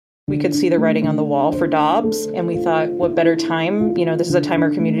We could see the writing on the wall for Dobbs, and we thought, what better time? This is a time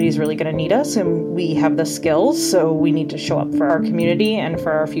our community is really going to need us, and we have the skills, so we need to show up for our community and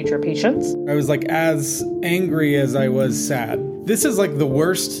for our future patients. I was as angry as I was sad. This is the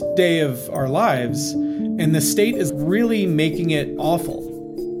worst day of our lives, and the state is really making it awful.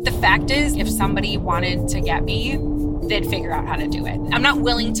 The fact is, if somebody wanted to get me, they'd figure out how to do it. I'm not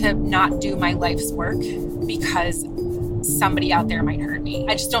willing to not do my life's work because somebody out there might hurt me.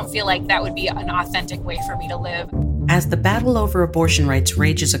 I just don't feel like that would be an authentic way for me to live. As the battle over abortion rights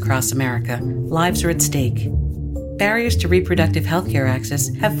rages across America, lives are at stake. Barriers to reproductive health care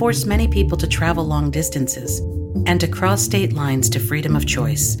access have forced many people to travel long distances and to cross state lines to freedom of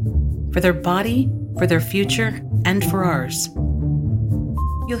choice. For their body, for their future, and for ours.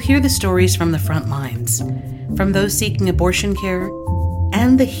 You'll hear the stories from the front lines, from those seeking abortion care,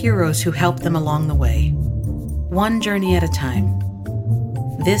 and the heroes who help them along the way. One journey at a time.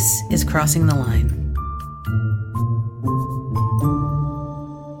 This is Crossing the Line.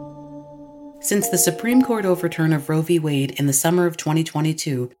 Since the Supreme Court overturn of Roe v. Wade in the summer of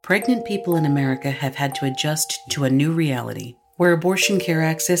 2022, pregnant people in America have had to adjust to a new reality. Where abortion care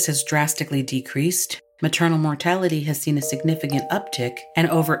access has drastically decreased, maternal mortality has seen a significant uptick, and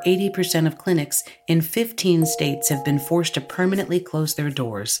over 80% of clinics in 15 states have been forced to permanently close their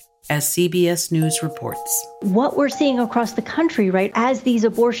doors, as CBS News reports. What we're seeing across the country, right, as these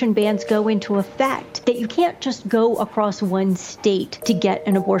abortion bans go into effect, that you can't just go across one state to get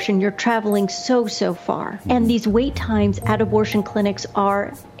an abortion. You're traveling so far. And these wait times at abortion clinics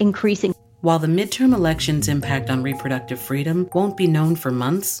are increasing. While the midterm elections' impact on reproductive freedom won't be known for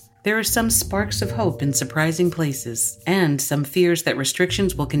months, there are some sparks of hope in surprising places, and some fears that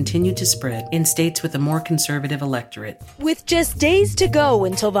restrictions will continue to spread in states with a more conservative electorate. With just days to go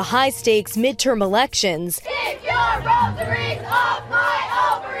until the high-stakes midterm elections, keep your rosaries off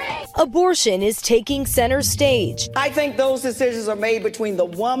my ovaries! Abortion is taking center stage. I think those decisions are made between the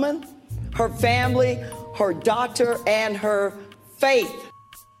woman, her family, her doctor, and her faith.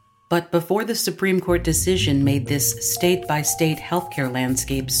 But before the Supreme Court decision made this state-by-state healthcare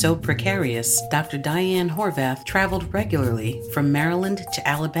landscape so precarious, Dr. Diane Horvath traveled regularly from Maryland to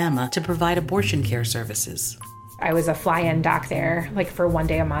Alabama to provide abortion care services. I was a fly-in doc there, for one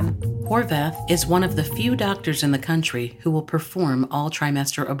day a month. Horvath is one of the few doctors in the country who will perform all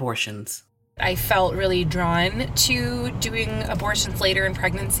trimester abortions. I felt really drawn to doing abortions later in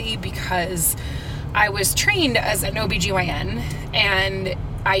pregnancy because I was trained as an OBGYN, and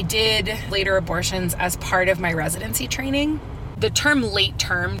I did later abortions as part of my residency training. The term late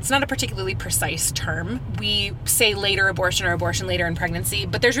term, it's not a particularly precise term. We say later abortion or abortion later in pregnancy,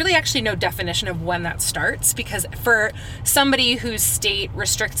 but there's really actually no definition of when that starts, because for somebody whose state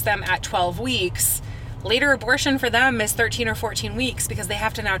restricts them at 12 weeks, later abortion for them is 13 or 14 weeks because they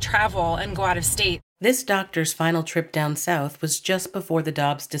have to now travel and go out of state. This doctor's final trip down south was just before the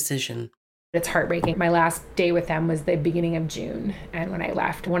Dobbs decision. It's heartbreaking. My last day with them was the beginning of June. And when I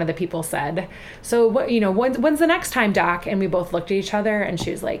left, one of the people said, so what, when's the next time, doc? And we both looked at each other and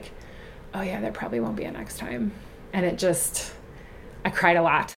she was like, oh yeah, there probably won't be a next time. And I cried a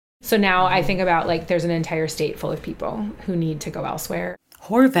lot. So now I think about there's an entire state full of people who need to go elsewhere.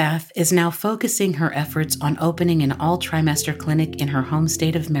 Horvath is now focusing her efforts on opening an all-trimester clinic in her home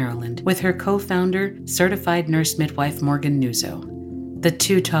state of Maryland with her co-founder, certified nurse midwife Morgan Nuzzo. The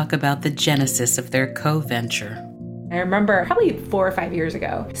two talk about the genesis of their co-venture. I remember probably 4 or 5 years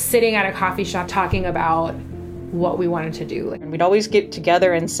ago, sitting at a coffee shop talking about what we wanted to do. And we'd always get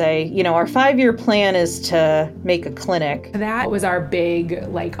together and say, our 5-year plan is to make a clinic. That was our big,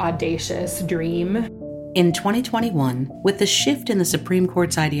 audacious dream. In 2021, with the shift in the Supreme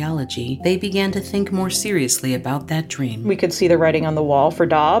Court's ideology, they began to think more seriously about that dream. We could see the writing on the wall for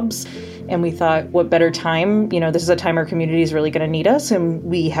Dobbs, and we thought, what better time? This is a time our community is really going to need us, and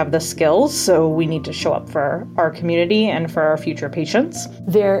we have the skills, so we need to show up for our community and for our future patients.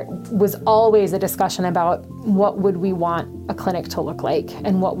 There was always a discussion about what would we want a clinic to look like,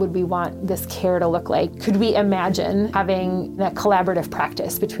 and what would we want this care to look like. Could we imagine having that collaborative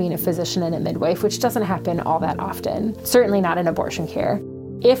practice between a physician and a midwife, which doesn't happen all that often, certainly not in abortion care.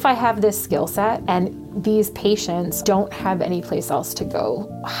 If I have this skill set and these patients don't have any place else to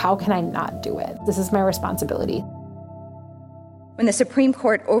go, how can I not do it? This is my responsibility. When the Supreme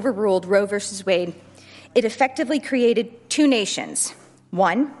Court overruled Roe v. Wade, it effectively created two nations.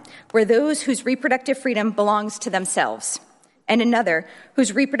 One, where those whose reproductive freedom belongs to themselves, and another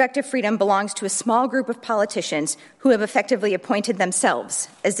whose reproductive freedom belongs to a small group of politicians who have effectively appointed themselves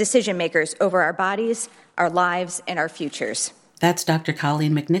as decision makers over our bodies, our lives, and our futures. That's Dr.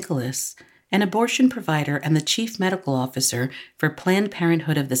 Colleen McNicholas. an abortion provider and the chief medical officer for Planned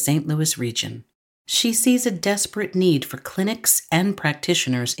Parenthood of the St. Louis region. She sees a desperate need for clinics and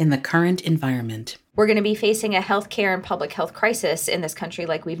practitioners in the current environment. We're going to be facing a healthcare and public health crisis in this country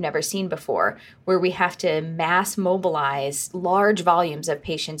like we've never seen before, where we have to mass mobilize large volumes of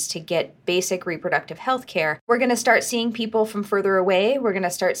patients to get basic reproductive health care. We're going to start seeing people from further away. We're going to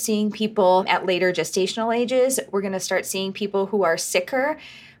start seeing people at later gestational ages. We're going to start seeing people who are sicker,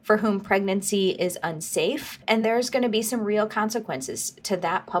 for whom pregnancy is unsafe. And there's going to be some real consequences to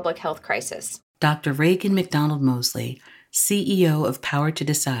that public health crisis. Dr. Reagan McDonald Mosley, CEO of Power to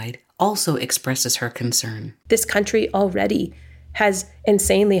Decide, also expresses her concern. This country already has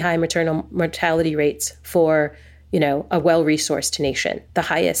insanely high maternal mortality rates for, a well-resourced nation, the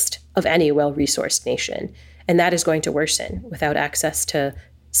highest of any well-resourced nation. And that is going to worsen without access to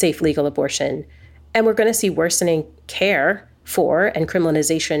safe legal abortion. And we're going to see worsening care for and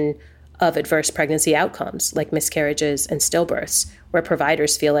criminalization of adverse pregnancy outcomes like miscarriages and stillbirths, where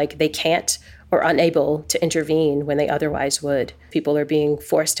providers feel like they can't or unable to intervene when they otherwise would. People are being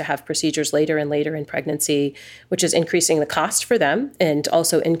forced to have procedures later and later in pregnancy, which is increasing the cost for them and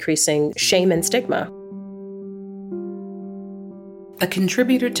also increasing shame and stigma. A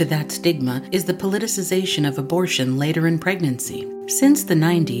contributor to that stigma is the politicization of abortion later in pregnancy. Since the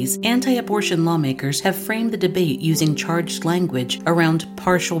 90s, anti-abortion lawmakers have framed the debate using charged language around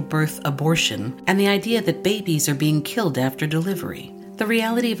partial birth abortion and the idea that babies are being killed after delivery. The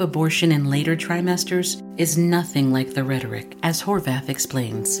reality of abortion in later trimesters is nothing like the rhetoric, as Horvath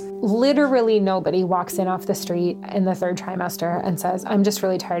explains. Literally nobody walks in off the street in the third trimester and says, I'm just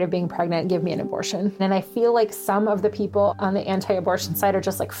really tired of being pregnant, give me an abortion. And I feel like some of the people on the anti-abortion side are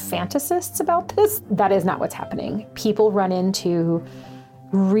just like fantasists about this. That is not what's happening. People run into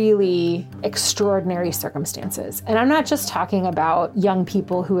really extraordinary circumstances. And I'm not just talking about young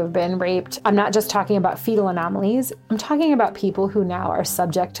people who have been raped. I'm not just talking about fetal anomalies. I'm talking about people who now are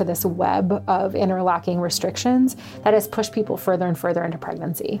subject to this web of interlocking restrictions that has pushed people further and further into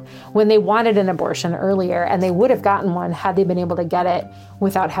pregnancy. When they wanted an abortion earlier, and they would have gotten one had they been able to get it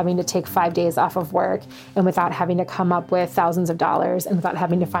without having to take 5 days off of work and without having to come up with thousands of dollars and without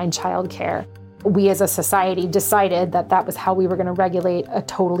having to find childcare. We as a society decided that that was how we were going to regulate a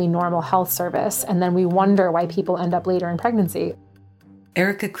totally normal health service, and then we wonder why people end up later in pregnancy.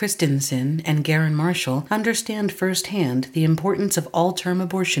 Erica Christensen and Garen Marshall understand firsthand the importance of all-term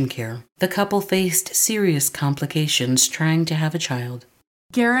abortion care. The couple faced serious complications trying to have a child.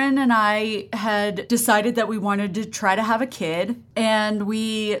 Garen and I had decided that we wanted to try to have a kid, and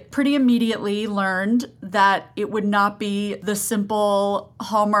we pretty immediately learned that it would not be the simple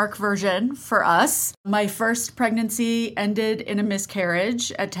Hallmark version for us. My first pregnancy ended in a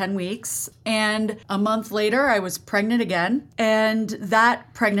miscarriage at 10 weeks, and a month later I was pregnant again, and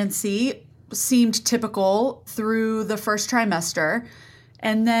that pregnancy seemed typical through the first trimester.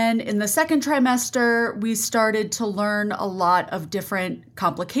 And then in the second trimester, we started to learn a lot of different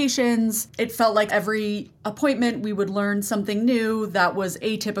complications. It felt like every appointment we would learn something new that was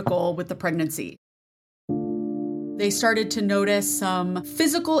atypical with the pregnancy. They started to notice some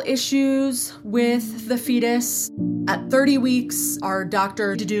physical issues with the fetus. At 30 weeks, our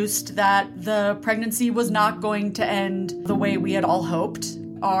doctor deduced that the pregnancy was not going to end the way we had all hoped.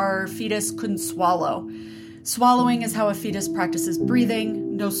 Our fetus couldn't swallow. Swallowing is how a fetus practices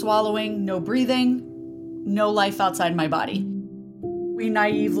breathing. No swallowing, no breathing, no life outside my body. We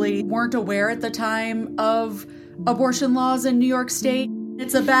naively weren't aware at the time of abortion laws in New York State.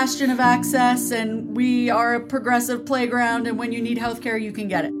 It's a bastion of access, and we are a progressive playground, and when you need healthcare, you can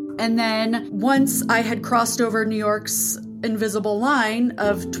get it. And then once I had crossed over New York's invisible line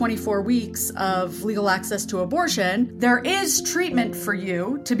of 24 weeks of legal access to abortion, there is treatment for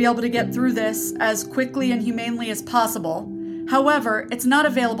you to be able to get through this as quickly and humanely as possible. However, it's not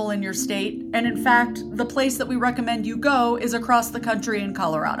available in your state, and in fact, the place that we recommend you go is across the country in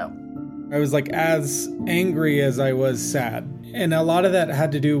Colorado. I was like as angry as I was sad. And a lot of that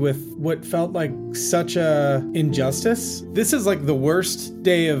had to do with what felt like such a injustice. This is like the worst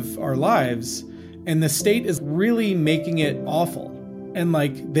day of our lives, and the state is really making it awful. And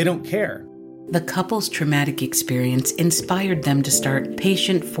like, they don't care. The couple's traumatic experience inspired them to start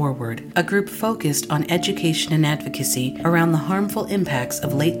Patient Forward, a group focused on education and advocacy around the harmful impacts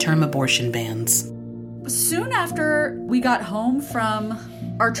of late-term abortion bans. Soon after we got home from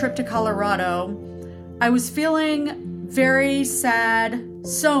our trip to Colorado, I was feeling very sad,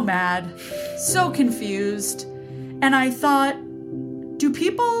 so mad, so confused. And I thought, do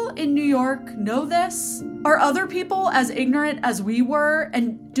people in New York know this? Are other people as ignorant as we were?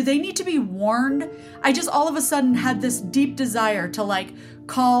 And do they need to be warned? I just all of a sudden had this deep desire to like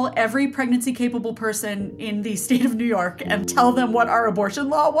call every pregnancy capable person in the state of New York and tell them what our abortion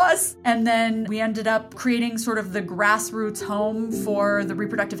law was. And then we ended up creating sort of the grassroots home for the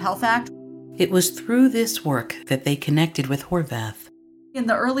Reproductive Health Act. It was through this work that they connected with Horvath. In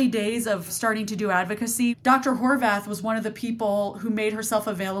the early days of starting to do advocacy, Dr. Horvath was one of the people who made herself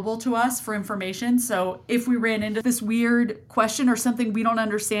available to us for information. So if we ran into this weird question or something we don't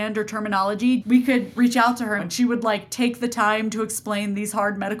understand or terminology, we could reach out to her and she would take the time to explain these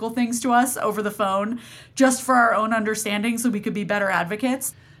hard medical things to us over the phone just for our own understanding so we could be better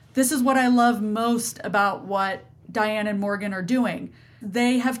advocates. This is what I love most about what Diane and Morgan are doing.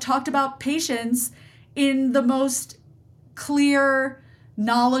 They have talked about patients in the most clear,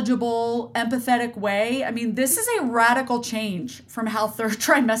 knowledgeable, empathetic way. I mean, this is a radical change from how third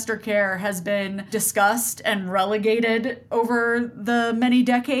trimester care has been discussed and relegated over the many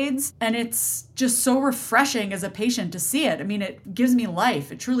decades. And it's just so refreshing as a patient to see it. I mean, it gives me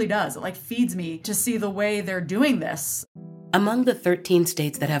life. It truly does. It feeds me to see the way they're doing this. Among the 13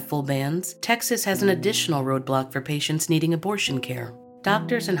 states that have full bans, Texas has an additional roadblock for patients needing abortion care.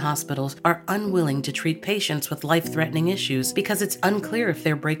 Doctors and hospitals are unwilling to treat patients with life-threatening issues because it's unclear if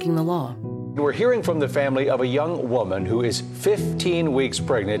they're breaking the law. We're hearing from the family of a young woman who is 15 weeks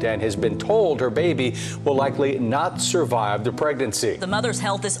pregnant and has been told her baby will likely not survive the pregnancy. The mother's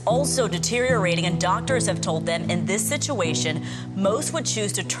health is also deteriorating, and doctors have told them in this situation, most would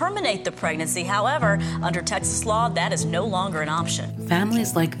choose to terminate the pregnancy. However, under Texas law, that is no longer an option.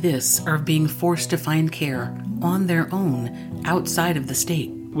 Families like this are being forced to find care on their own outside of the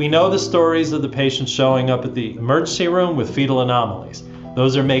state. We know the stories of the patients showing up at the emergency room with fetal anomalies.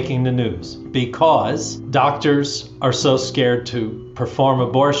 Those are making the news because doctors are so scared to perform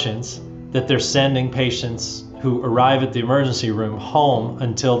abortions that they're sending patients who arrive at the emergency room home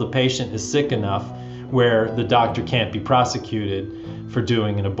until the patient is sick enough where the doctor can't be prosecuted for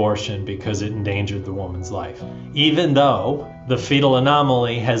doing an abortion because it endangered the woman's life, even though the fetal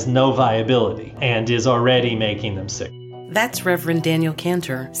anomaly has no viability and is already making them sick. That's Reverend Daniel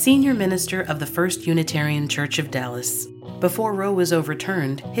Cantor, senior minister of the First Unitarian Church of Dallas. Before Roe was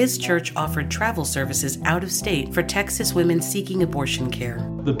overturned, his church offered travel services out of state for Texas women seeking abortion care.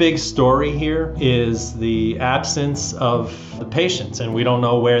 The big story here is the absence of the patients, and we don't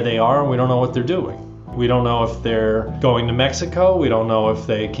know where they are and we don't know what they're doing. We don't know if they're going to Mexico. We don't know if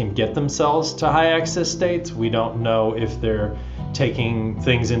they can get themselves to high access states. We don't know if they're taking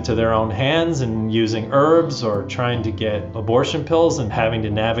things into their own hands and using herbs or trying to get abortion pills and having to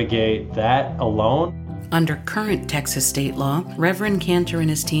navigate that alone. Under current Texas state law, Reverend Cantor and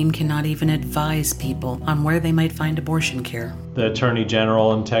his team cannot even advise people on where they might find abortion care. The Attorney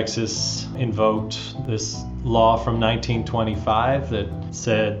General in Texas invoked this law from 1925 that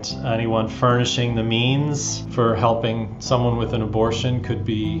said anyone furnishing the means for helping someone with an abortion could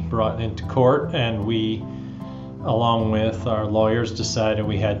be brought into court, and we, along with our lawyers, decided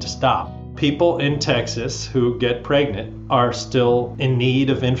we had to stop. People in Texas who get pregnant are still in need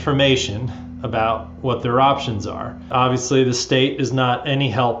of information about what their options are. Obviously, the state is not any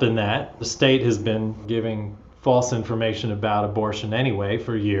help in that. The state has been giving false information about abortion anyway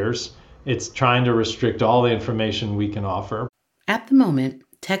for years. It's trying to restrict all the information we can offer. At the moment,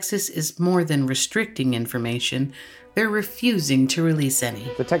 Texas is more than restricting information. They're refusing to release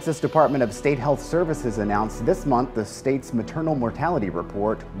any. The Texas Department of State Health Services announced this month the state's maternal mortality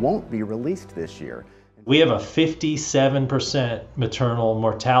report won't be released this year. We have a 57% maternal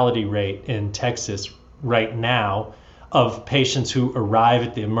mortality rate in Texas right now of patients who arrive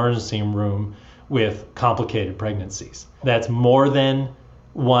at the emergency room with complicated pregnancies. That's more than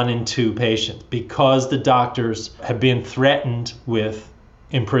 1 in 2 patients because the doctors have been threatened with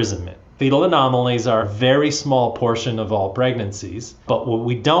imprisonment. Fetal anomalies are a very small portion of all pregnancies, but what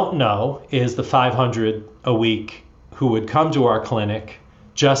we don't know is the 500 a week who would come to our clinic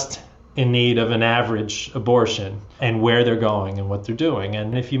just in need of an average abortion and where they're going and what they're doing.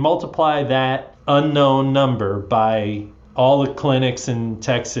 And if you multiply that unknown number by all the clinics in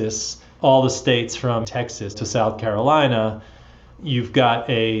Texas, all the states from Texas to South Carolina, you've got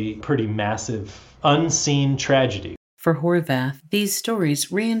a pretty massive unseen tragedy. For Horvath, these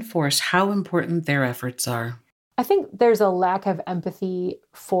stories reinforce how important their efforts are. I think there's a lack of empathy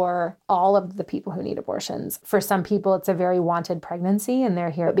for all of the people who need abortions. For some people, it's a very wanted pregnancy, and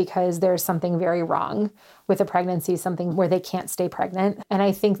they're here because there's something very wrong with a pregnancy, something where they can't stay pregnant. And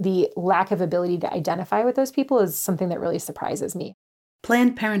I think the lack of ability to identify with those people is something that really surprises me.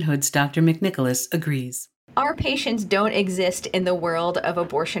 Planned Parenthood's Dr. McNicholas agrees. Our patients don't exist in the world of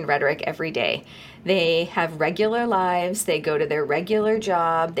abortion rhetoric every day. They have regular lives, they go to their regular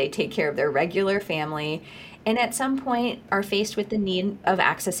job, they take care of their regular family, and at some point are faced with the need of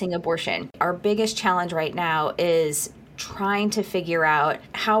accessing abortion. Our biggest challenge right now is trying to figure out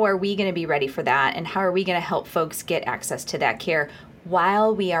how are we going to be ready for that, and how are we going to help folks get access to that care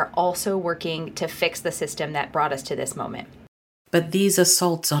while we are also working to fix the system that brought us to this moment. But these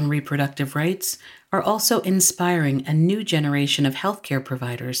assaults on reproductive rights are also inspiring a new generation of healthcare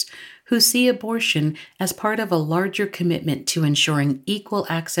providers who see abortion as part of a larger commitment to ensuring equal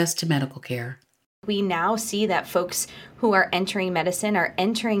access to medical care. We now see that folks who are entering medicine are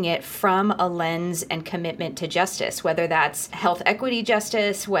entering it from a lens and commitment to justice, whether that's health equity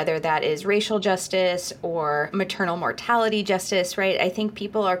justice, whether that is racial justice or maternal mortality justice, right? I think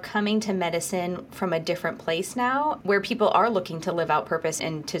people are coming to medicine from a different place now, where people are looking to live out purpose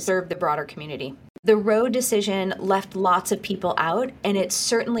and to serve the broader community. The Roe decision left lots of people out, and it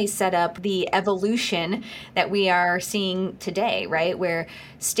certainly set up the evolution that we are seeing today, right? Where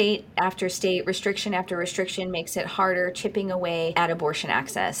state after state, restriction after restriction makes it harder, chipping away at abortion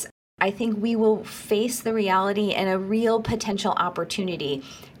access. I think we will face the reality and a real potential opportunity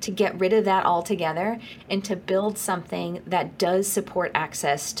to get rid of that altogether and to build something that does support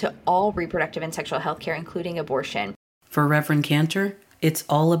access to all reproductive and sexual health care, including abortion. For Reverend Cantor, it's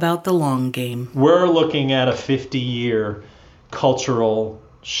all about the long game. We're looking at a 50-year cultural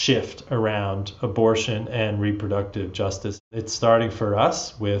shift around abortion and reproductive justice. It's starting for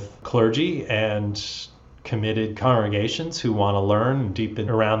us with clergy and committed congregations who want to learn and deepen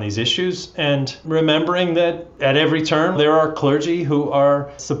around these issues, and remembering that at every turn there are clergy who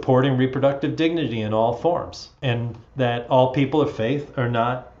are supporting reproductive dignity in all forms, and that all people of faith are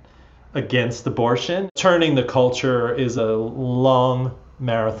not against abortion. Turning the culture is a long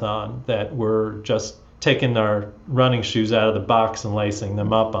marathon that we're just taking our running shoes out of the box and lacing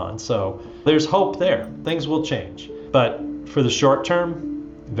them up on. So there's hope there. Things will change. But for the short term,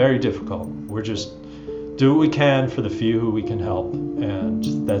 very difficult. We're just do what we can for the few who we can help,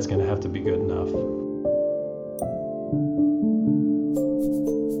 and that's going to have to be good enough.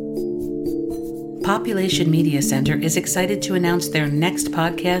 Population Media Center is excited to announce their next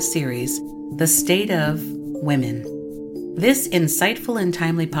podcast series, The State of Women. This insightful and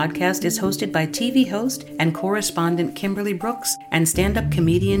timely podcast is hosted by TV host and correspondent Kimberly Brooks and stand-up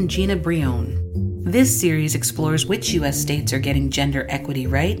comedian Gina Brion. This series explores which U.S. states are getting gender equity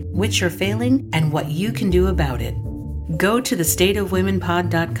right, which are failing, and what you can do about it. Go to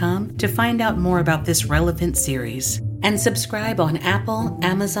thestateofwomenpod.com to find out more about this relevant series. And subscribe on Apple,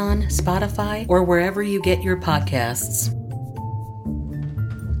 Amazon, Spotify, or wherever you get your podcasts.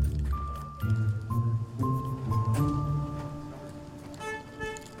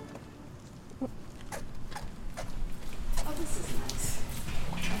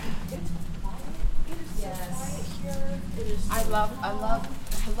 I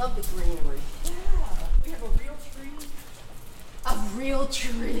love the greenery. Yeah, we have a real tree. A real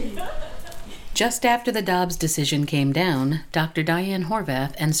tree. Just after the Dobbs decision came down, Dr. Diane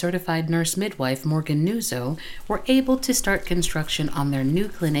Horvath and certified nurse midwife Morgan Nuzzo were able to start construction on their new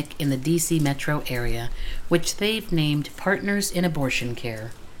clinic in the D.C. metro area, which they've named Partners in Abortion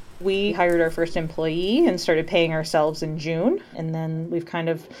Care. We hired our first employee and started paying ourselves in June, and then we've kind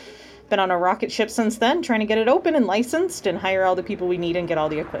of been on a rocket ship since then, trying to get it open and licensed and hire all the people we need and get all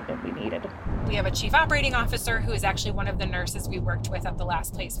the equipment we needed. We have a chief operating officer who is actually one of the nurses we worked with at the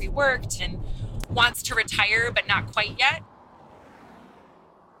last place we worked and wants to retire, but not quite yet.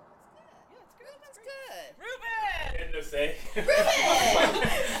 Ruben,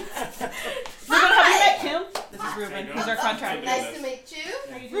 have you met Kim? This is Ruben. He's our contractor. Nice to meet you.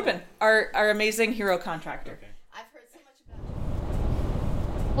 Ruben, our amazing hero contractor.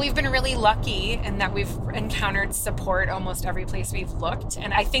 We've been really lucky in that we've encountered support almost every place we've looked.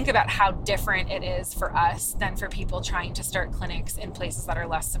 And I think about how different it is for us than for people trying to start clinics in places that are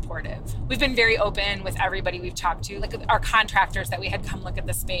less supportive. We've been very open with everybody we've talked to, like our contractors that we had come look at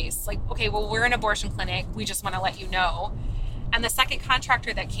the space. Like, okay, well, we're an abortion clinic. We just want to let you know. And the second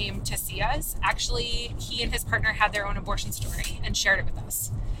contractor that came to see us, actually, he and his partner had their own abortion story and shared it with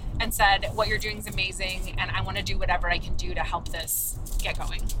us and said, what you're doing is amazing, and I want to do whatever I can do to help this get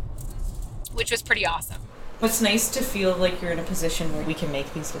going, which was pretty awesome. It's nice to feel like you're in a position where we can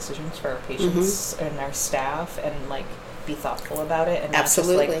make these decisions for our patients and our staff and like be thoughtful about it and not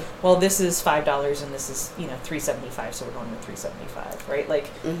Absolutely. just like, well, this is $5 and this is, $3.75, so we're going with $3.75, right? Like,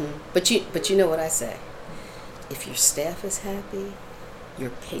 But you know what I say? If your staff is happy, your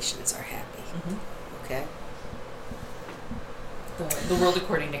patients are happy. Okay? The world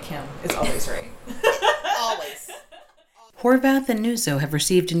according to Kim is always right. Always. Horvath and Nuzzo have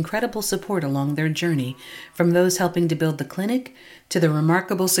received incredible support along their journey, from those helping to build the clinic to the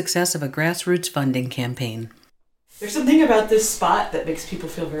remarkable success of a grassroots funding campaign. There's something about this spot that makes people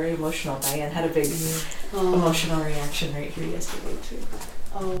feel very emotional. Diane had a big emotional reaction right here yesterday,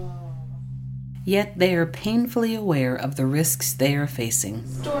 too. Yet they are painfully aware of the risks they are facing.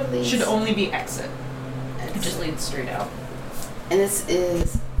 Should only be exit. It just leads straight out. And this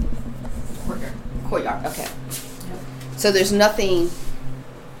is courtyard. Okay. So there's nothing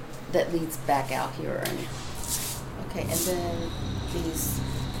that leads back out here or anything. Okay, and then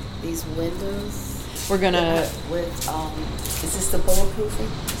these windows. We're gonna with is this the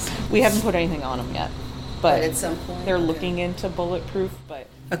bulletproofing? We haven't put anything on them yet, but at some point they're looking into bulletproof. But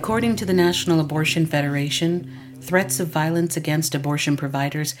according to the National Abortion Federation, threats of violence against abortion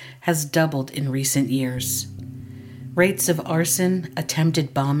providers has doubled in recent years. Rates of arson,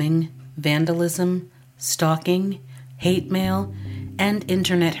 attempted bombing, vandalism, stalking, hate mail, and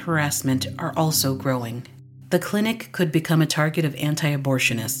internet harassment are also growing. The clinic could become a target of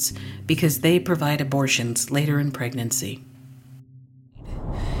anti-abortionists because they provide abortions later in pregnancy.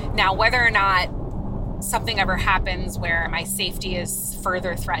 Now, whether or not something ever happens where my safety is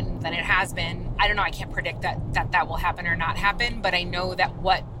further threatened than it has been, I don't know. I can't predict that will happen or not happen, but I know that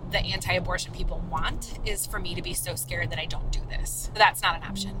what the anti-abortion people want is for me to be so scared that I don't do this. That's not an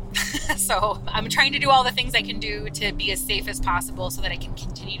option. So I'm trying to do all the things I can do to be as safe as possible so that I can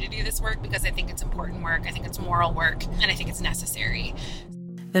continue to do this work, because I think it's important work, I think it's moral work, and I think it's necessary.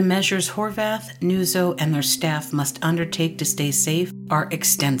 The measures Horvath, Nuzzo, and their staff must undertake to stay safe are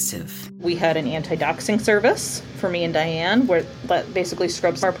extensive. We had an anti-doxing service for me and Diane, where that basically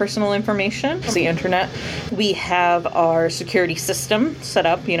scrubs our personal information, the internet. We have our security system set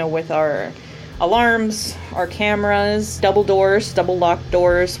up, with our alarms, our cameras, double doors, double locked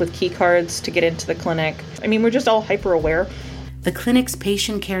doors with key cards to get into the clinic. I mean, we're just all hyper aware. The clinic's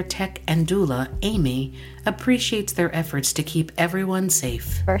patient care tech and doula, Amy, appreciates their efforts to keep everyone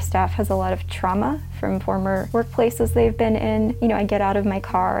safe. Our staff has a lot of trauma from former workplaces they've been in. I get out of my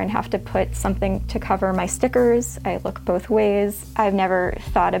car and have to put something to cover my stickers. I look both ways. I've never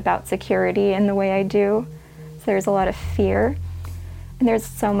thought about security in the way I do. So there's a lot of fear. And there's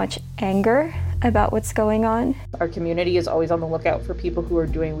so much anger about what's going on. Our community is always on the lookout for people who are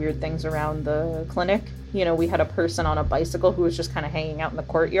doing weird things around the clinic. We had a person on a bicycle who was just kind of hanging out in the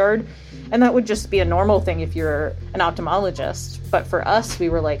courtyard, and that would just be a normal thing if you're an ophthalmologist. But for us, we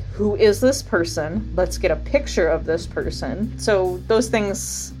were like, who is this person? Let's get a picture of this person. So those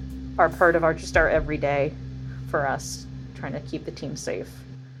things are part of our everyday for us, trying to keep the team safe.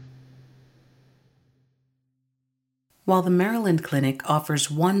 While the Maryland Clinic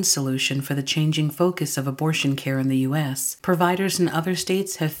offers one solution for the changing focus of abortion care in the U.S., providers in other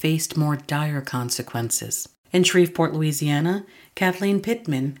states have faced more dire consequences. In Shreveport, Louisiana, Kathleen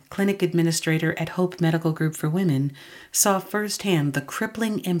Pittman, clinic administrator at Hope Medical Group for Women, saw firsthand the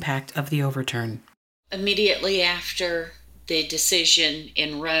crippling impact of the overturn. Immediately after the decision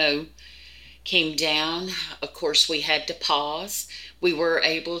in Roe came down, of course, we had to pause. We were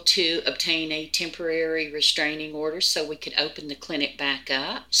able to obtain a temporary restraining order so we could open the clinic back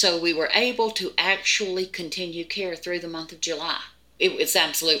up. So we were able to actually continue care through the month of July. It was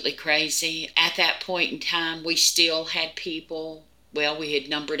absolutely crazy. At that point in time, we still had people, we had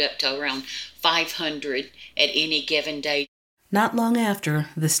numbered up to around 500 at any given day. Not long after,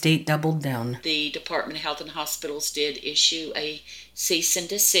 the state doubled down. The Department of Health and Hospitals did issue a cease and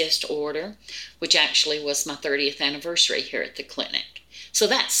desist order, which actually was my 30th anniversary here at the clinic. So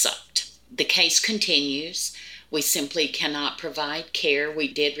that sucked. The case continues. We simply cannot provide care.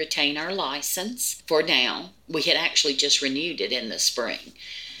 We did retain our license for now. We had actually just renewed it in the spring.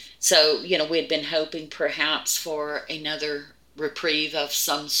 So, we had been hoping perhaps for another reprieve of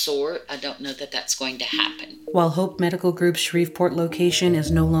some sort. I don't know that that's going to happen. While Hope Medical Group's Shreveport location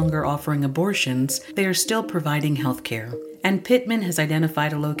is no longer offering abortions, they are still providing health care. And Pittman has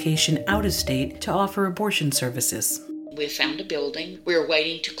identified a location out of state to offer abortion services. We found a building. We're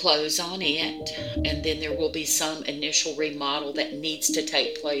waiting to close on it, and then there will be some initial remodel that needs to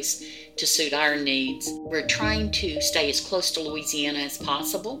take place to suit our needs. We're trying to stay as close to Louisiana as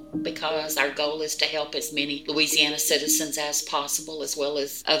possible because our goal is to help as many Louisiana citizens as possible, as well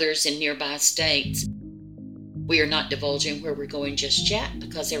as others in nearby states. We are not divulging where we're going just yet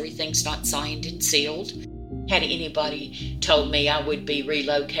because everything's not signed and sealed. Had anybody told me I would be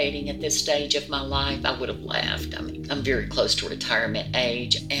relocating at this stage of my life, I would have laughed. I'm very close to retirement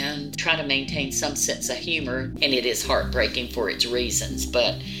age and try to maintain some sense of humor, and it is heartbreaking for its reasons,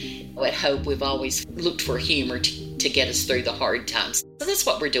 but at Hope we've always looked for humor to get us through the hard times. So that's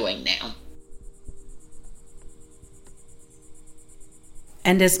what we're doing now.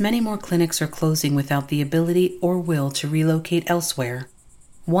 And as many more clinics are closing without the ability or will to relocate elsewhere,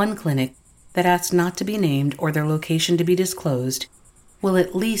 one clinic that asked not to be named or their location to be disclosed will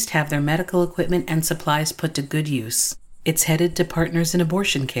at least have their medical equipment and supplies put to good use. It's headed to Partners in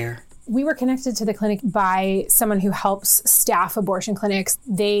Abortion Care. We were connected to the clinic by someone who helps staff abortion clinics.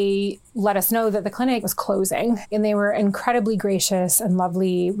 They let us know that the clinic was closing, and they were incredibly gracious and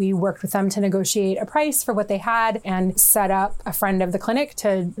lovely. We worked with them to negotiate a price for what they had and set up a friend of the clinic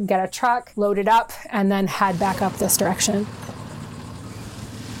to get a truck, load it up, and then head back up this direction.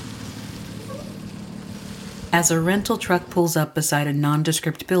 As a rental truck pulls up beside a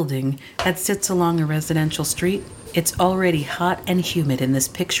nondescript building that sits along a residential street, it's already hot and humid in this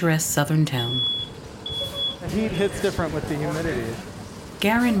picturesque southern town. The heat hits different with the humidity.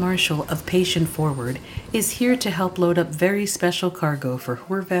 Garen Marshall of Patient Forward is here to help load up very special cargo for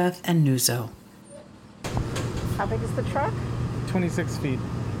Horvath and Nuzo. How big is the truck? 26 feet,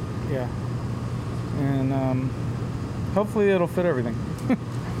 yeah. And hopefully it'll fit everything.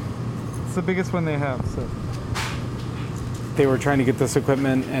 It's the biggest one they have, so. They were trying to get this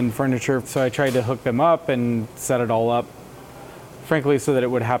equipment and furniture, so I tried to hook them up and set it all up, frankly, so that it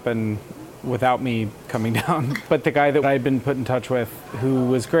would happen without me coming down. But the guy that I'd been put in touch with, who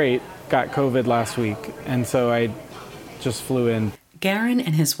was great, got COVID last week, and so I just flew in. Garen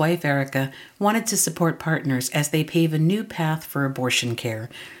and his wife Erica wanted to support Partners as they pave a new path for abortion care,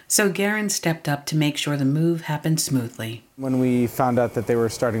 so Garen stepped up to make sure the move happened smoothly. When we found out that they were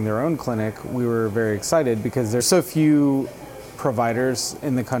starting their own clinic, we were very excited because there's so few providers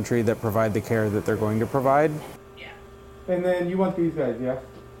in the country that provide the care that they're going to provide. Yeah. And then you want these guys, yeah?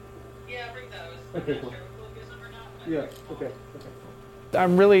 Yeah, bring those. Okay, cool. Yeah, okay.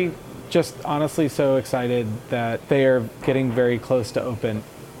 I'm really just honestly so excited that they are getting very close to open.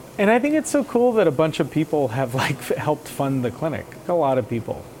 And I think it's so cool that a bunch of people have helped fund the clinic. A lot of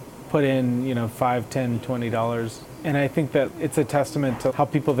people put in, $5, $10, $20. And I think that it's a testament to how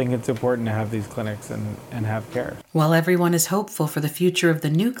people think it's important to have these clinics and have care. While everyone is hopeful for the future of the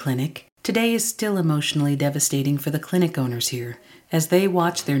new clinic, today is still emotionally devastating for the clinic owners here as they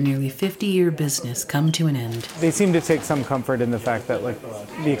watch their nearly 50-year business come to an end. They seem to take some comfort in the fact that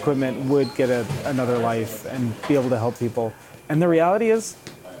the equipment would get another life and be able to help people. And the reality is,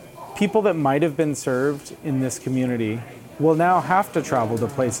 people that might have been served in this community will now have to travel to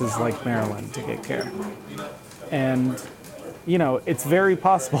places like Maryland to get care. And, it's very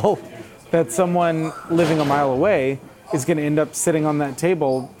possible that someone living a mile away is going to end up sitting on that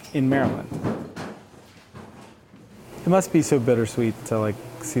table in Maryland. It must be so bittersweet to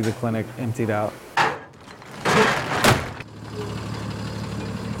see the clinic emptied out.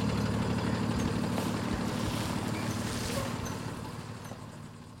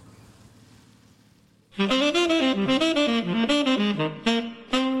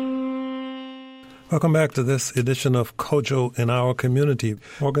 Welcome back to this edition of Kojo in Our Community.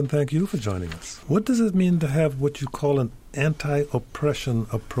 Morgan, thank you for joining us. What does it mean to have what you call an anti-oppression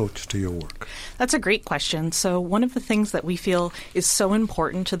approach to your work? That's a great question. So one of the things that we feel is so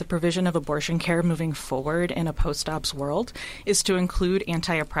important to the provision of abortion care moving forward in a post-ops world is to include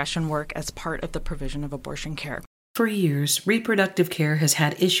anti-oppression work as part of the provision of abortion care. For years, reproductive care has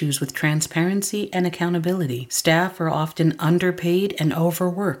had issues with transparency and accountability. Staff are often underpaid and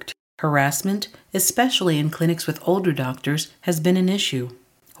overworked. Harassment, especially in clinics with older doctors, has been an issue.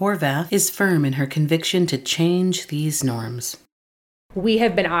 Horvath is firm in her conviction to change these norms. We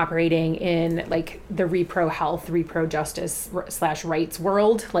have been operating in the repro health, repro justice / rights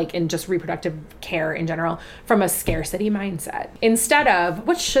world, in just reproductive care in general, from a scarcity mindset. Instead of,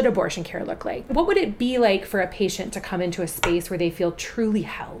 what should abortion care look like? What would it be like for a patient to come into a space where they feel truly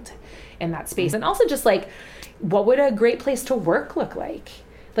held in that space? And also just what would a great place to work look like?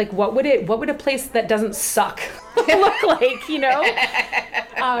 What would a place that doesn't suck look like,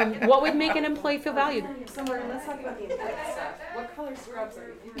 what would make an employee feel valued? So Morgan, let's talk about the athletic stuff. What color scrubs are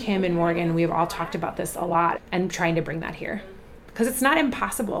you? Kim and Morgan, we've all talked about this a lot and trying to bring that here. Because it's not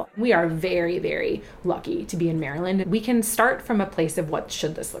impossible. We are very, very lucky to be in Maryland. We can start from a place of what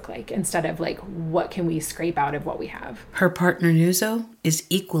should this look like instead of what can we scrape out of what we have. Her partner Nuzo is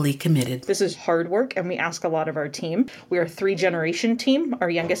equally committed. This is hard work and we ask a lot of our team. We are a 3-generation team. Our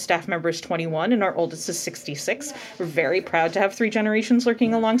youngest staff member is 21 and our oldest is 66. We're very proud to have 3 generations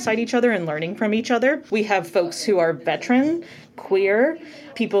working alongside each other and learning from each other. We have folks who are veteran queer,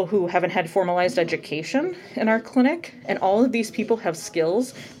 people who haven't had formalized education in our clinic. And all of these people have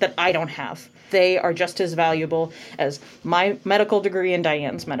skills that I don't have. They are just as valuable as my medical degree and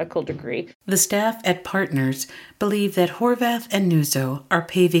Diane's medical degree. The staff at Partners believe that Horvath and Nuzzo are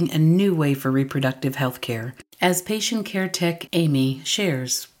paving a new way for reproductive health care, as patient care tech Amy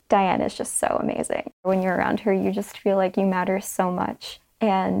shares. Diane is just so amazing. When you're around her, you just feel like you matter so much.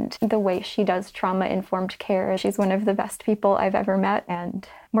 And the way she does trauma-informed care, she's one of the best people I've ever met. And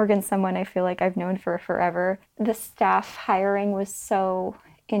Morgan's someone I feel like I've known for forever. The staff hiring was so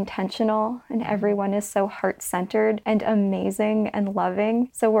intentional, and everyone is so heart-centered and amazing and loving.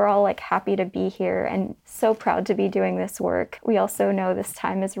 So we're all like happy to be here and so proud to be doing this work. We also know this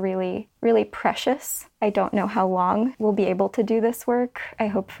time is really, really precious. I don't know how long we'll be able to do this work. I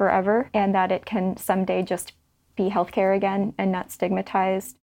hope forever, and that it can someday just be healthcare again and not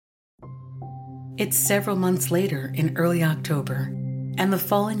stigmatized. It's several months later in early October, and the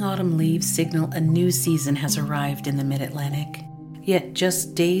falling autumn leaves signal a new season has arrived in the Mid-Atlantic. Yet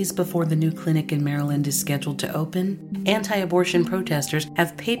just days before the new clinic in Maryland is scheduled to open, anti-abortion protesters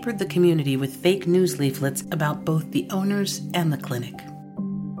have papered the community with fake news leaflets about both the owners and the clinic.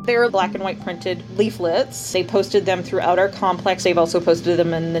 They're black and white printed leaflets. They posted them throughout our complex. They've also posted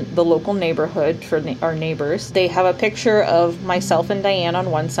them in the local neighborhood for our neighbors. They have a picture of myself and Diane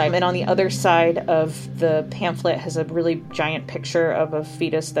on one side, and on the other side of the pamphlet has a really giant picture of a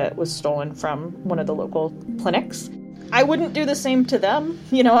fetus that was stolen from one of the local clinics. I wouldn't do the same to them.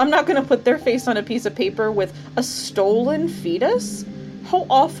 You know, I'm not going to put their face on a piece of paper with a stolen fetus. How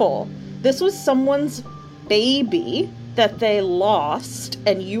awful. This was someone's baby that they lost,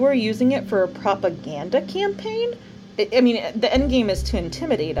 and you are using it for a propaganda campaign? I mean, the end game is to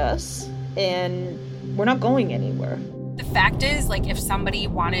intimidate us, and we're not going anywhere. The fact is, like, if somebody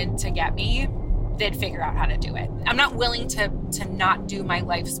wanted to get me, they'd figure out how to do it. I'm not willing to not do my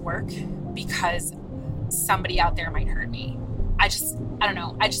life's work because somebody out there might hurt me. I don't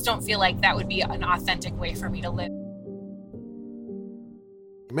know. I just don't feel like that would be an authentic way for me to live.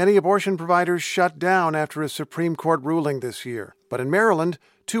 Many abortion providers shut down after a Supreme Court ruling this year. But in Maryland,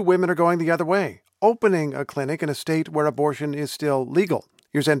 2 women are going the other way, opening a clinic in a state where abortion is still legal.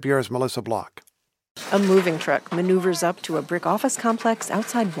 Here's NPR's Melissa Block. A moving truck maneuvers up to a brick office complex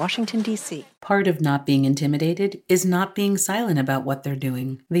outside Washington, D.C. Part of not being intimidated is not being silent about what they're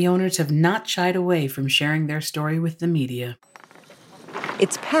doing. The owners have not shied away from sharing their story with the media.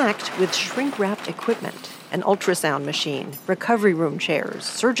 It's packed with shrink-wrapped equipment, an ultrasound machine, recovery room chairs,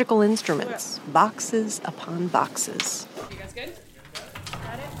 surgical instruments, boxes upon boxes. You guys good?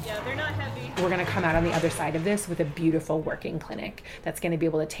 Got it? Yeah, they're not heavy. We're going to come out on the other side of this with a beautiful working clinic that's going to be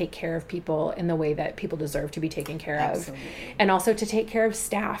able to take care of people in the way that people deserve to be taken care of. And also to take care of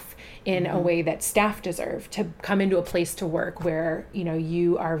staff in a way that staff deserve, to come into a place to work where, you know,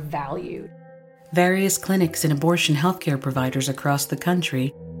 you are valued. Various clinics and abortion healthcare providers across the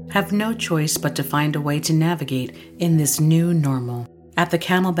country have no choice but to find a way to navigate in this new normal. At the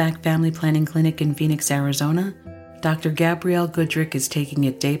Camelback Family Planning Clinic in Phoenix, Arizona, Dr. Gabrielle Goodrick is taking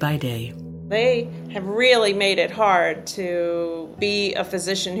it day by day. They have really made it hard to be a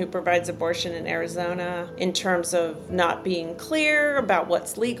physician who provides abortion in Arizona in terms of not being clear about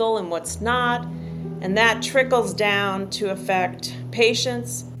what's legal and what's not, and that trickles down to affect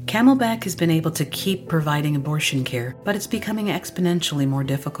patients. Camelback has been able to keep providing abortion care, but it's becoming exponentially more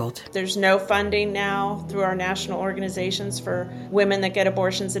difficult. There's no funding now through our national organizations for women that get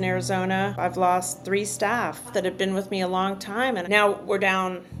abortions in Arizona. I've lost 3 staff that have been with me a long time, and now we're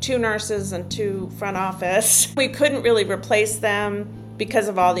down 2 nurses and 2 front office. We couldn't really replace them because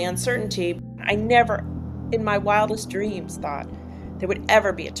of all the uncertainty. I never, in my wildest dreams, thought there would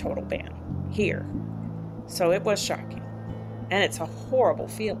ever be a total ban here. So it was shocking. And it's a horrible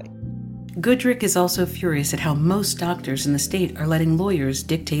feeling. Goodrick is also furious at how most doctors in the state are letting lawyers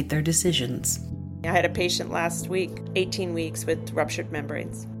dictate their decisions. I had a patient last week, 18 weeks with ruptured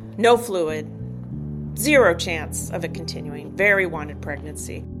membranes. No fluid, 0 chance of it continuing, very wanted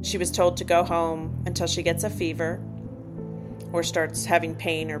pregnancy. She was told to go home until she gets a fever or starts having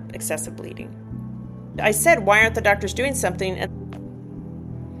pain or excessive bleeding. I said, why aren't the doctors doing something? And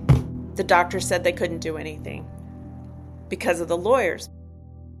the doctor said they couldn't do anything because of the lawyers.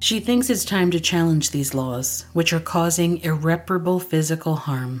 She thinks it's time to challenge these laws, which are causing irreparable physical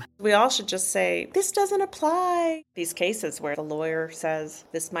harm. We all should just say, this doesn't apply. These cases where the lawyer says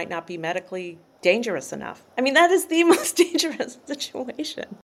this might not be medically dangerous enough. I mean, that is the most dangerous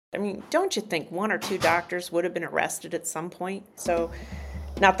situation. I mean, don't you think 1 or 2 doctors would have been arrested at some point? So,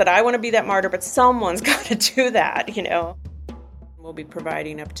 not that I want to be that martyr, but someone's got to do that, you know. We'll be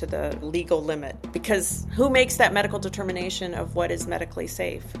providing up to the legal limit, because who makes that medical determination of what is medically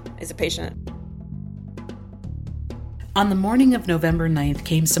safe is a patient. On the morning of November 9th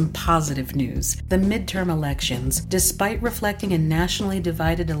came some positive news. The midterm elections, despite reflecting a nationally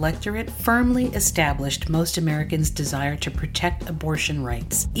divided electorate, firmly established most Americans' desire to protect abortion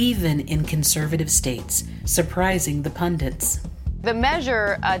rights, even in conservative states, surprising the pundits. The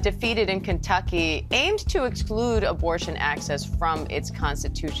measure defeated in Kentucky aimed to exclude abortion access from its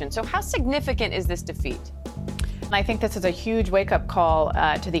constitution. So how significant is this defeat? I think this is a huge wake-up call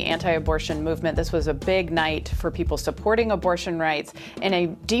to the anti-abortion movement. This was a big night for people supporting abortion rights. In a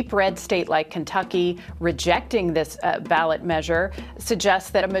deep red state like Kentucky, rejecting this ballot measure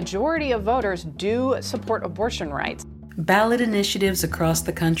suggests that a majority of voters do support abortion rights. Ballot initiatives across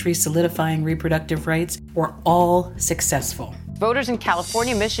the country solidifying reproductive rights were all successful. Voters in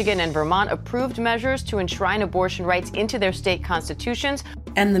California, Michigan, and Vermont approved measures to enshrine abortion rights into their state constitutions.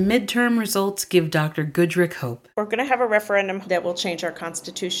 And the midterm results give Dr. Goodrick hope. We're going to have a referendum that will change our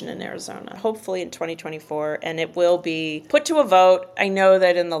constitution in Arizona, hopefully in 2024, and it will be put to a vote. I know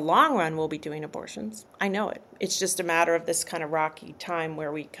that in the long run we'll be doing abortions. I know it. It's just a matter of this kind of rocky time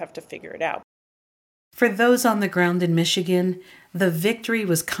where we have to figure it out. For those on the ground in Michigan, the victory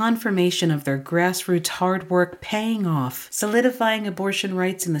was confirmation of their grassroots hard work paying off. Solidifying abortion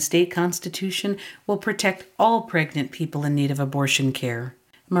rights in the state constitution will protect all pregnant people in need of abortion care.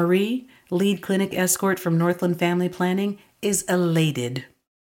 Marie, lead clinic escort from Northland Family Planning, is elated.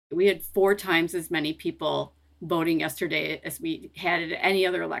 We had 4 times as many people voting yesterday as we had at any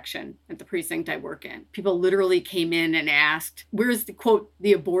other election at the precinct I work in. People literally came in and asked, where's the, quote,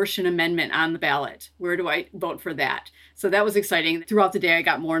 the abortion amendment on the ballot? Where do I vote for that? So that was exciting. Throughout the day, I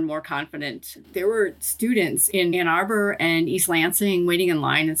got more and more confident. There were students in Ann Arbor and East Lansing waiting in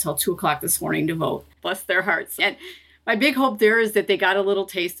line until 2 o'clock this morning to vote. Bless their hearts. And my big hope there is that they got a little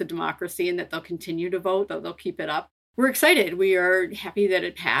taste of democracy and that they'll continue to vote, that they'll keep it up. We're excited. We are happy that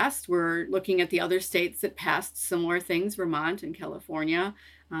it passed. We're looking at the other states that passed similar things, Vermont and California.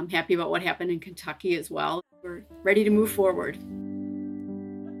 I'm happy about what happened in Kentucky as well. We're ready to move forward.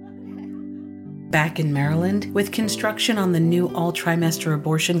 Back in Maryland, with construction on the new all-trimester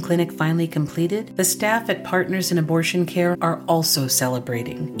abortion clinic finally completed, the staff at Partners in Abortion Care are also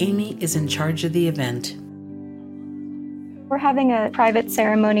celebrating. Amy is in charge of the event. We're having a private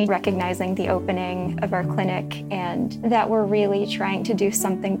ceremony recognizing the opening of our clinic and that we're really trying to do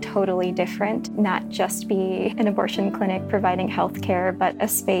something totally different, not just be an abortion clinic providing health care, but a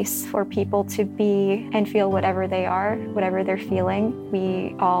space for people to be and feel whatever they are, whatever they're feeling.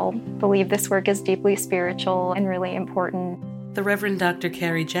 We all believe this work is deeply spiritual and really important. The Reverend Dr.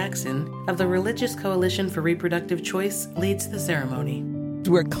 Carrie Jackson of the Religious Coalition for Reproductive Choice leads the ceremony.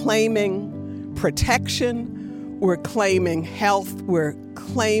 We're claiming protection. We're claiming health, we're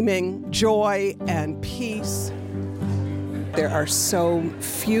claiming joy and peace. There are so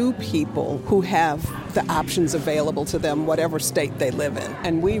few people who have the options available to them, whatever state they live in.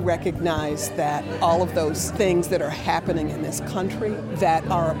 And we recognize that all of those things that are happening in this country that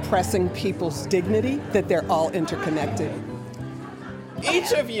are oppressing people's dignity, that they're all interconnected.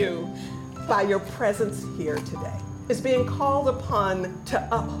 Each of you, by your presence here today, is being called upon to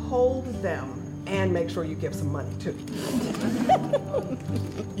uphold them and make sure you give some money too.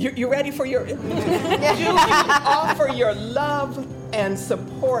 You ready for your? You can offer your love and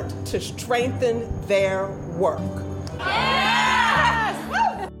support to strengthen their work. Yes!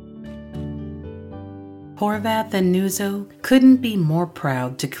 Horvath and Nuzzo couldn't be more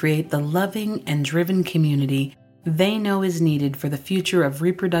proud to create the loving and driven community they know is needed for the future of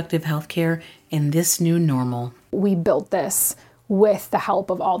reproductive health care in this new normal. We built this with the help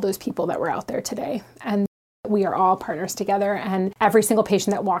of all those people that were out there today. And we are all partners together. And every single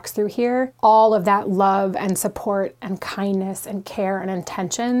patient that walks through here, all of that love and support and kindness and care and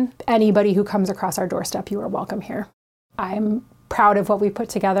intention, anybody who comes across our doorstep, you are welcome here. I'm proud of what we put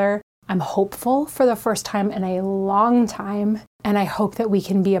together. I'm hopeful for the first time in a long time. And I hope that we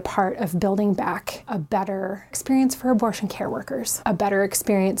can be a part of building back a better experience for abortion care workers, a better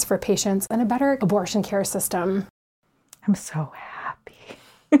experience for patients, and a better abortion care system. I'm so happy.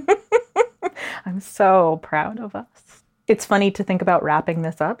 I'm so proud of us. It's funny to think about wrapping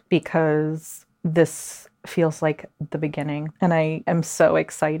this up because this feels like the beginning. And I am so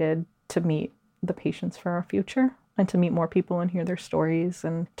excited to meet the patients for our future and to meet more people and hear their stories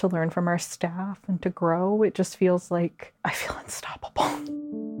and to learn from our staff and to grow. It just feels like I feel unstoppable.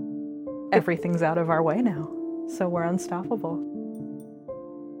 Everything's out of our way now, so we're unstoppable.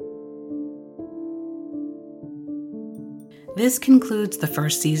 This concludes the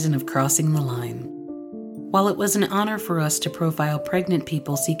first season of Crossing the Line. While it was an honor for us to profile pregnant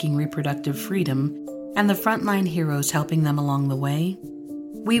people seeking reproductive freedom and the frontline heroes helping them along the way,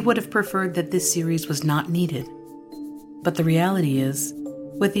 we would have preferred that this series was not needed. But the reality is,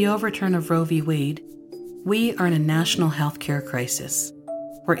 with the overturn of Roe v. Wade, we are in a national healthcare crisis,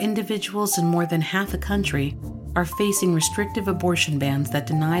 where individuals in more than half the country are facing restrictive abortion bans that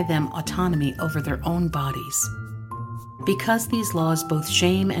deny them autonomy over their own bodies. Because these laws both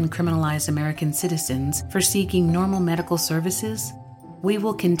shame and criminalize American citizens for seeking normal medical services, we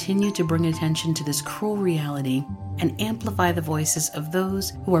will continue to bring attention to this cruel reality and amplify the voices of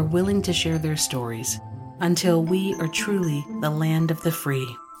those who are willing to share their stories until we are truly the land of the free.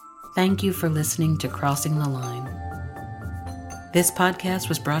 Thank you for listening to Crossing the Line. This podcast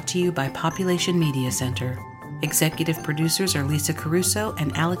was brought to you by Population Media Center. Executive producers are Lisa Caruso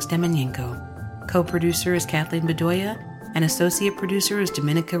and Alex Demenyenko. Co-producer is Kathleen Bedoya, and associate producer is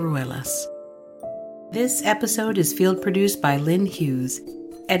Dominica Ruelas. This episode is field produced by Lynn Hughes,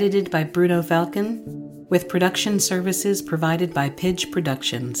 edited by Bruno Falcon, with production services provided by Pidge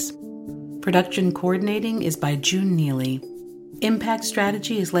Productions. Production coordinating is by June Neely. Impact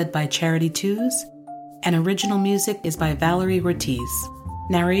strategy is led by Charity Tews, and original music is by Valerie Ortiz.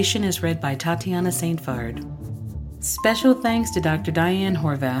 Narration is read by Tatiana Saint-Fard. Special thanks to Dr. Diane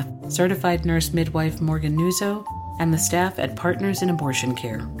Horvath, Certified Nurse Midwife Morgan Nuzzo, and the staff at Partners in Abortion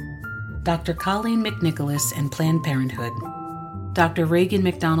Care. Dr. Colleen McNicholas and Planned Parenthood. Dr. Reagan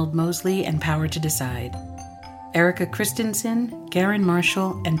McDonald Mosley and Power to Decide. Erica Christensen, Garen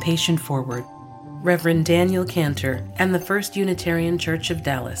Marshall, and Patient Forward. Reverend Daniel Cantor and the First Unitarian Church of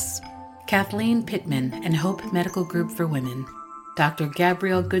Dallas. Kathleen Pittman and Hope Medical Group for Women. Dr.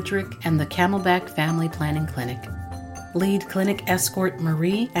 Gabrielle Goodrick and the Camelback Family Planning Clinic. Lead Clinic Escort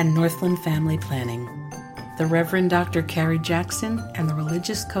Marie and Northland Family Planning. The Reverend Dr. Carrie Jackson and the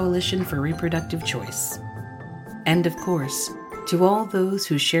Religious Coalition for Reproductive Choice. And of course, to all those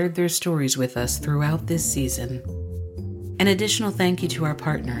who shared their stories with us throughout this season. An additional thank you to our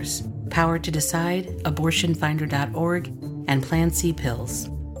partners, Power to Decide, abortionfinder.org, and Plan C Pills.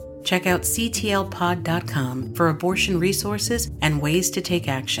 Check out ctlpod.com for abortion resources and ways to take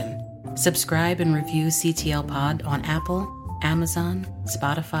action. Subscribe and review CTL Pod on Apple, Amazon,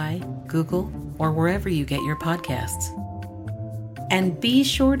 Spotify, Google, or wherever you get your podcasts. And be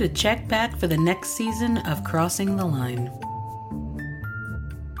sure to check back for the next season of Crossing the Line.